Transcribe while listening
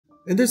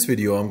In this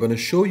video, I'm going to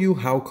show you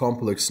how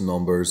complex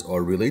numbers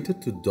are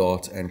related to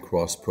dot and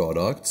cross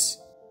products.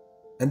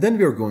 And then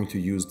we are going to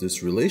use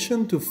this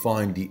relation to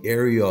find the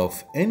area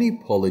of any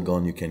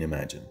polygon you can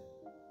imagine.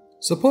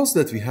 Suppose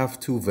that we have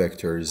two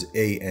vectors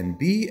a and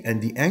b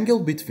and the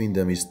angle between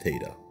them is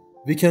theta.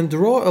 We can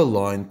draw a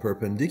line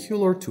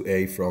perpendicular to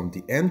a from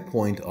the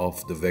endpoint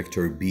of the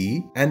vector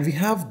b, and we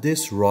have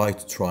this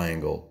right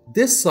triangle.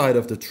 This side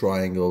of the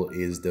triangle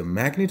is the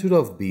magnitude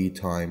of b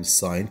times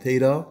sine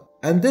theta,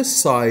 and this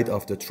side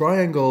of the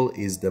triangle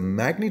is the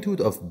magnitude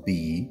of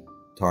b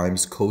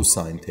times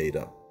cosine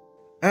theta.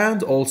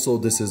 And also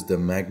this is the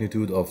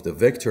magnitude of the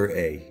vector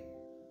a.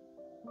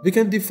 We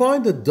can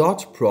define the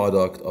dot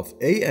product of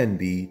a and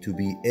b to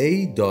be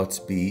a dot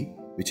b,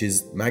 which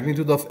is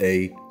magnitude of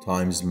a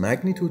times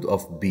magnitude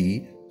of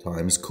b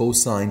times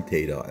cosine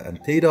theta, and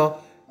theta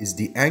is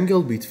the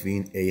angle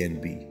between a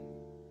and b.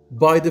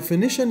 By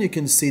definition, you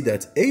can see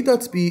that a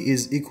dot b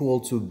is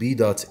equal to b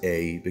dot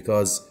a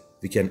because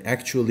we can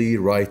actually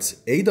write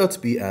a dot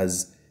b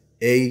as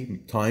a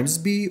times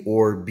b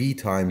or b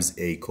times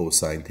a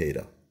cosine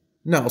theta.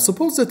 Now,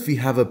 suppose that we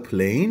have a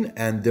plane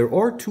and there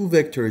are two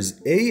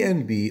vectors a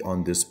and b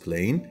on this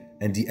plane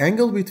and the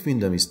angle between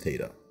them is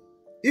theta.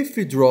 If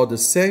we draw the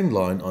same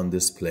line on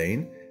this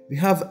plane, we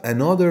have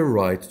another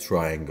right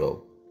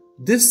triangle.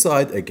 This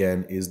side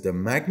again is the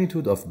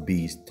magnitude of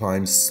b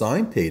times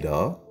sine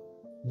theta.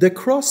 The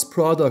cross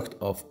product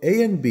of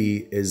a and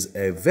b is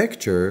a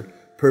vector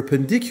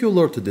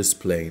perpendicular to this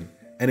plane,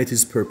 and it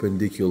is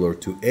perpendicular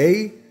to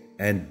a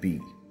and b.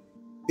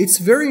 It's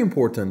very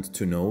important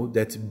to know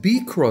that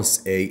b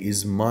cross a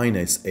is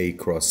minus a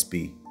cross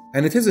b,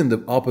 and it is in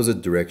the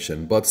opposite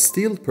direction but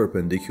still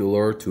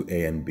perpendicular to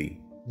a and b.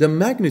 The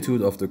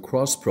magnitude of the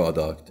cross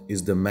product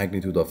is the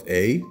magnitude of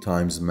a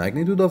times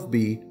magnitude of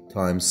b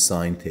times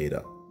sine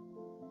theta.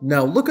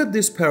 Now look at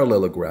this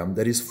parallelogram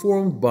that is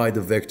formed by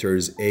the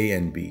vectors a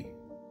and b.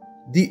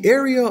 The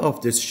area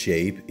of this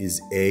shape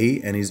is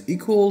a and is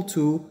equal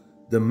to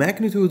the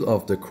magnitude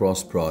of the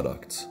cross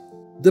product.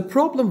 The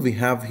problem we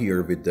have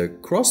here with the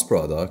cross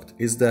product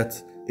is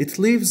that it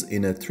lives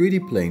in a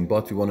 3D plane,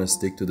 but we want to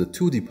stick to the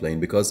 2D plane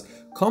because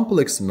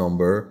complex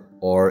numbers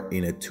are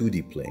in a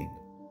 2D plane.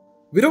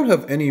 We don't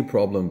have any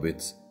problem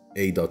with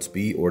a dot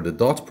b or the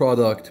dot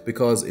product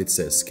because it's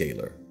a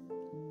scalar.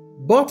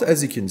 But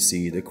as you can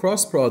see, the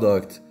cross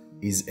product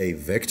is a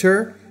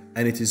vector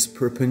and it is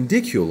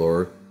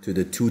perpendicular to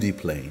the 2D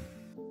plane.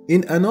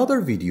 In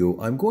another video,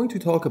 I'm going to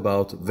talk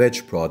about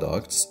wedge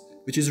products,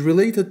 which is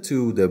related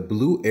to the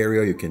blue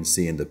area you can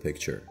see in the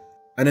picture.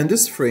 And in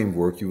this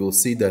framework, you will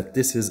see that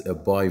this is a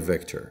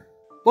bivector.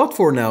 But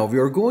for now, we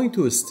are going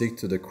to stick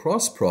to the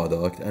cross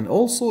product and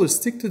also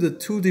stick to the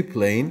 2D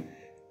plane,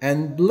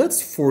 and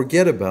let's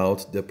forget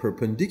about the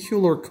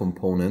perpendicular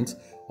component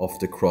of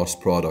the cross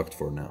product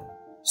for now.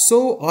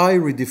 So I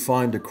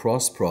redefine the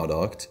cross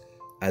product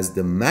as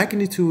the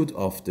magnitude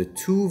of the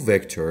two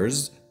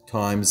vectors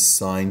times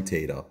sine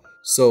theta.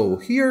 So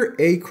here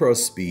a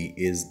cross b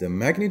is the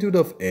magnitude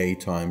of a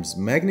times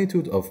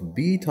magnitude of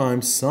b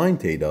times sine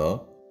theta,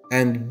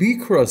 and b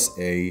cross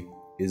a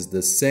is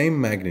the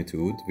same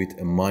magnitude with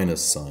a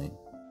minus sign.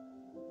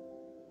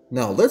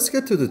 Now let's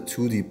get to the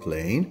 2D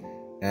plane,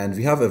 and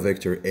we have a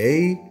vector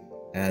a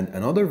and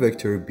another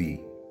vector b.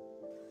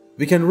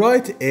 We can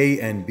write a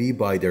and b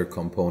by their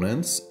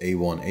components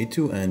a1,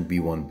 a2 and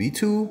b1,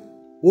 b2,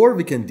 or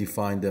we can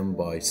define them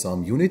by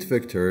some unit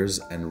vectors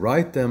and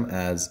write them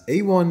as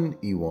a1,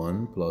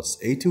 e1 plus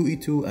a2,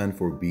 e2, and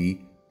for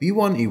b,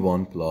 b1,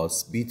 e1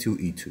 plus b2,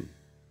 e2.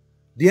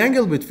 The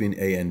angle between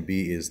a and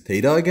b is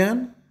theta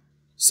again,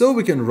 so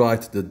we can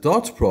write the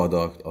dot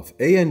product of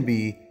a and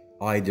b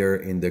either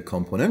in the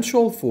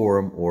componential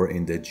form or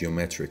in the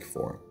geometric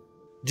form.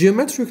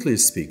 Geometrically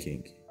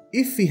speaking,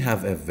 if we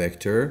have a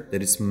vector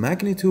that its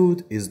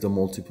magnitude is the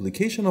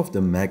multiplication of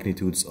the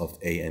magnitudes of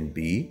a and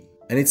b,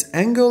 and its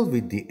angle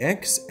with the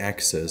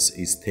x-axis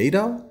is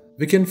theta,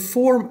 we can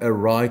form a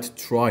right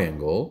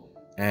triangle,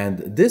 and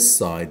this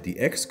side, the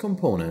x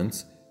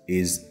component,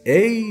 is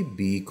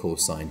ab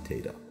cosine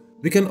theta.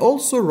 We can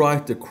also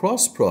write the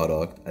cross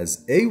product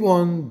as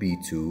a1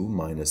 b2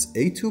 minus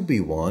a2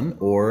 b1,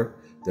 or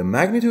the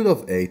magnitude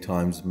of a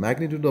times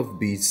magnitude of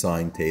b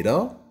sine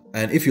theta.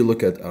 And if you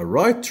look at a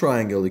right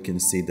triangle, you can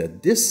see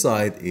that this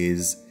side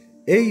is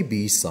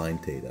ab sine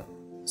theta.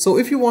 So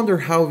if you wonder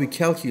how we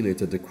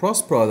calculated the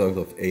cross product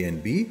of a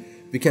and b,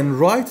 we can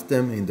write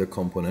them in the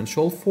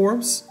componential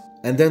forms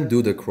and then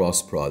do the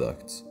cross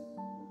product.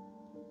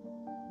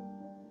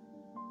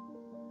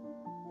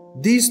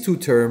 These two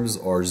terms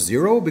are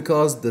 0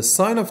 because the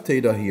sine of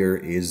theta here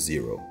is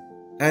 0.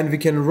 And we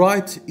can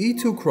write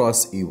e2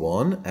 cross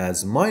e1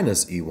 as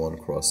minus e1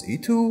 cross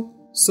e2,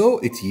 so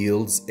it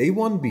yields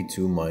a1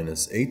 b2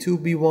 minus a2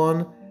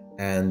 b1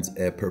 and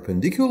a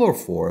perpendicular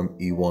form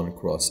e1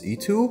 cross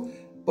e2.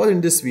 But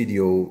in this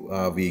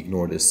video, we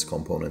ignore this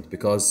component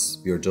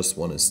because we just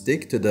want to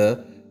stick to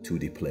the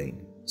 2D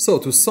plane. So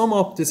to sum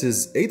up, this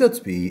is a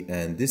dot b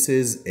and this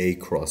is a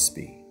cross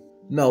b.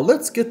 Now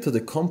let's get to the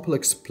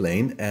complex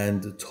plane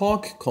and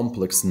talk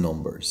complex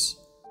numbers.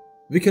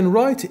 We can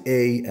write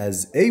A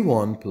as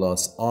A1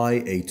 plus I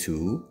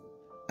A2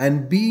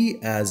 and B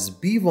as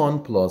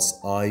B1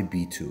 plus I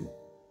B2.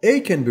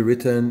 A can be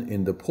written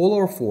in the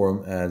polar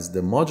form as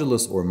the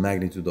modulus or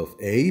magnitude of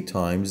A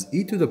times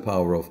e to the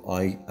power of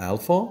I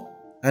alpha,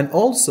 and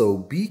also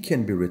B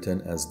can be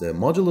written as the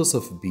modulus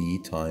of B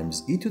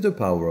times e to the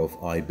power of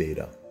I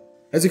beta.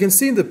 As you can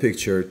see in the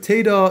picture,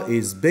 theta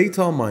is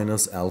beta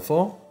minus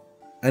alpha,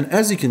 and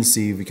as you can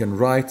see, we can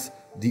write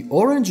the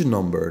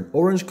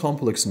orange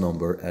complex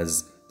number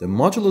as the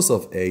modulus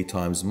of A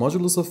times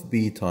modulus of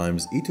B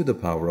times e to the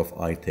power of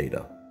I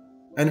theta.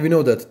 And we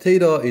know that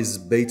theta is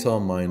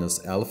beta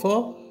minus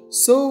alpha,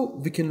 so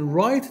we can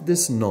write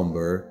this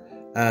number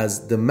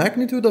as the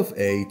magnitude of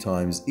A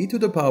times e to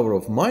the power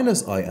of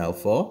minus I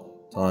alpha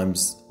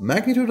times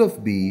magnitude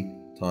of B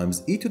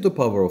times e to the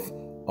power of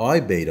I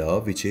beta,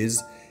 which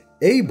is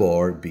A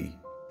bar B.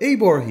 A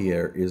bar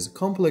here is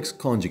complex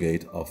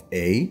conjugate of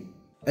A,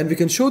 and we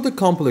can show the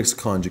complex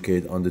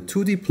conjugate on the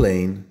 2D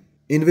plane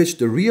in which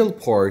the real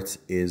part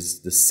is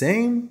the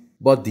same,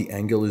 but the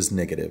angle is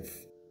negative.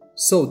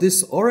 So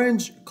this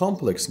orange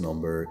complex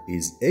number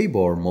is A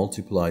bar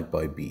multiplied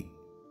by B.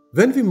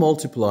 When we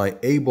multiply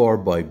A bar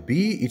by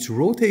B, it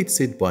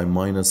rotates it by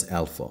minus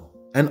alpha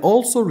and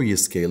also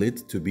rescale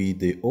it to be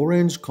the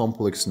orange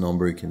complex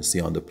number you can see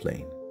on the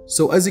plane.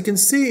 So as you can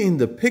see in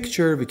the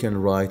picture, we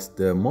can write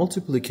the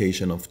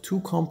multiplication of two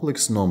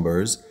complex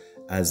numbers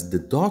as the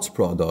dot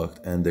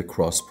product and the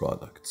cross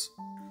product.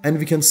 And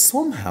we can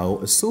somehow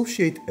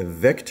associate a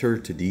vector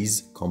to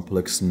these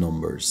complex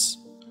numbers.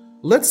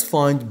 Let's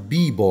find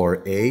B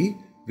bar A,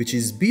 which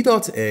is B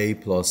dot A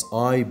plus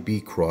I B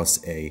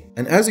cross A.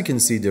 And as you can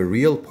see, the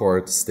real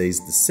part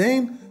stays the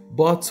same,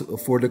 but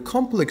for the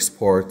complex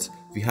part,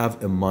 we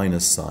have a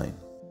minus sign.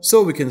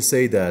 So we can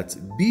say that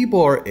B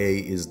bar A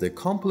is the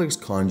complex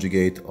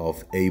conjugate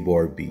of A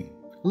bar B.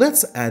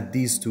 Let's add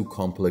these two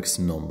complex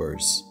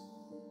numbers.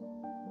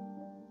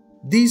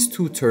 These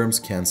two terms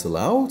cancel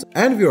out,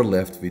 and we are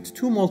left with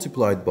 2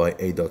 multiplied by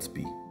A dot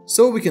B.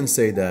 So we can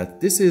say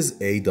that this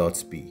is A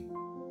dot B.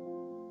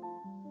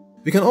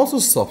 We can also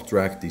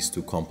subtract these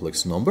two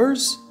complex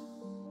numbers,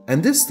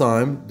 and this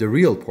time the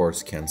real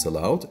parts cancel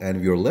out and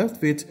we are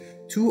left with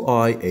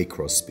 2i A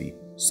cross B.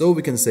 So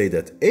we can say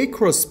that A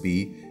cross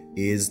B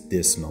is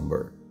this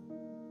number.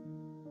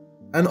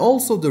 And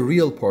also the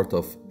real part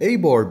of A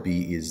bar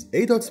B is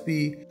A dot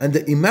B and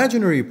the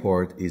imaginary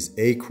part is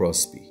A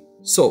cross B.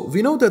 So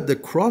we know that the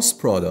cross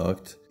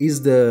product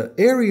is the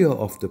area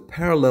of the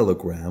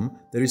parallelogram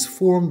that is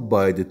formed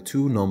by the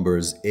two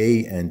numbers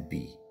A and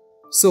B.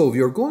 So we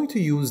are going to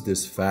use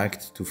this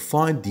fact to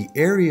find the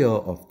area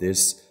of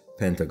this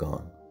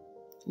pentagon.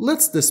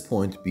 Let this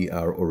point be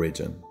our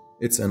origin.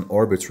 It's an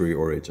arbitrary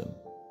origin.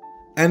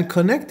 And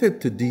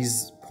connected to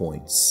these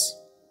points,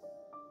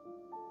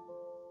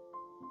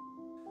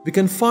 we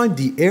can find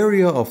the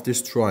area of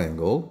this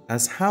triangle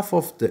as half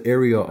of the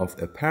area of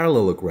a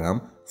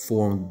parallelogram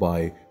formed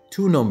by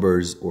two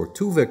numbers or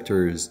two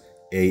vectors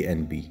A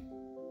and B.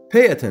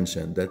 Pay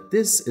attention that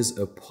this is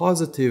a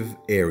positive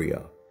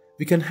area.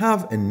 We can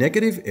have a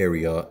negative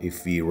area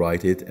if we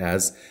write it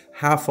as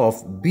half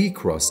of B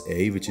cross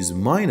A, which is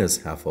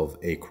minus half of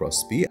A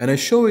cross B, and I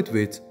show it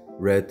with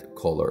red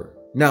color.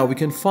 Now we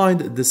can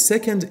find the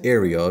second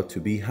area to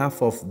be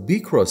half of B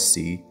cross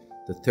C,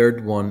 the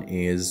third one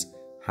is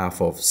half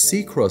of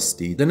C cross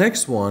D, the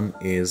next one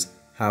is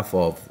half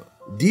of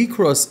D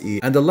cross E,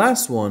 and the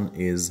last one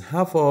is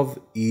half of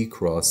E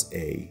cross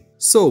A.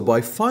 So by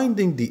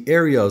finding the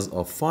areas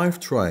of 5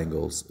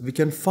 triangles, we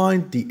can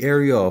find the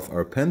area of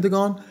our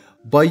pentagon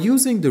by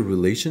using the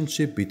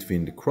relationship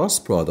between the cross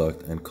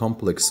product and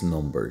complex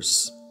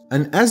numbers.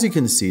 And as you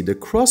can see, the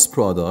cross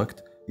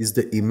product is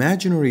the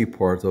imaginary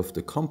part of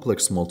the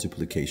complex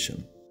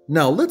multiplication.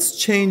 Now let's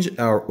change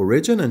our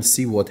origin and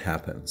see what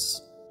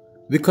happens.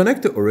 We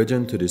connect the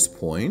origin to these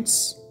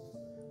points,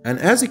 and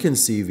as you can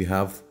see, we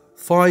have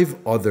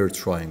 5 other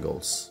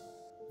triangles.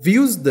 We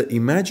use the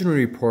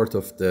imaginary part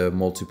of the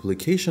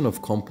multiplication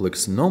of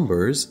complex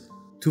numbers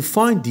to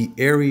find the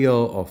area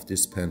of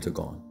this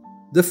pentagon.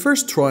 The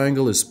first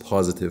triangle is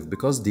positive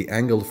because the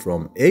angle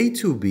from A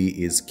to B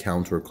is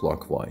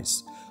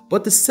counterclockwise.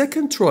 But the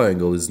second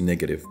triangle is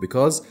negative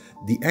because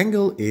the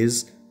angle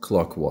is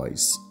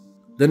clockwise.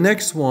 The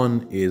next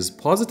one is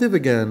positive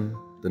again,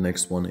 the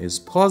next one is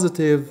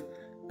positive,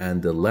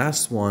 and the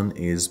last one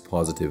is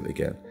positive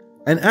again.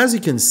 And as you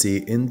can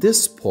see in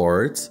this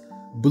part,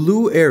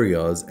 blue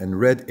areas and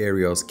red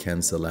areas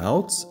cancel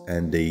out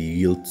and they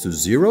yield to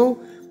 0,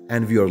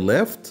 and we are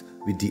left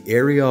with the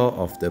area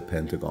of the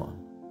pentagon.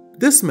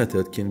 This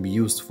method can be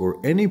used for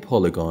any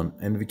polygon,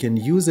 and we can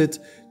use it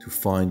to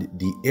find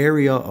the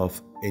area of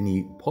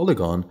any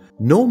polygon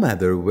no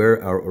matter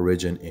where our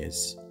origin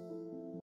is.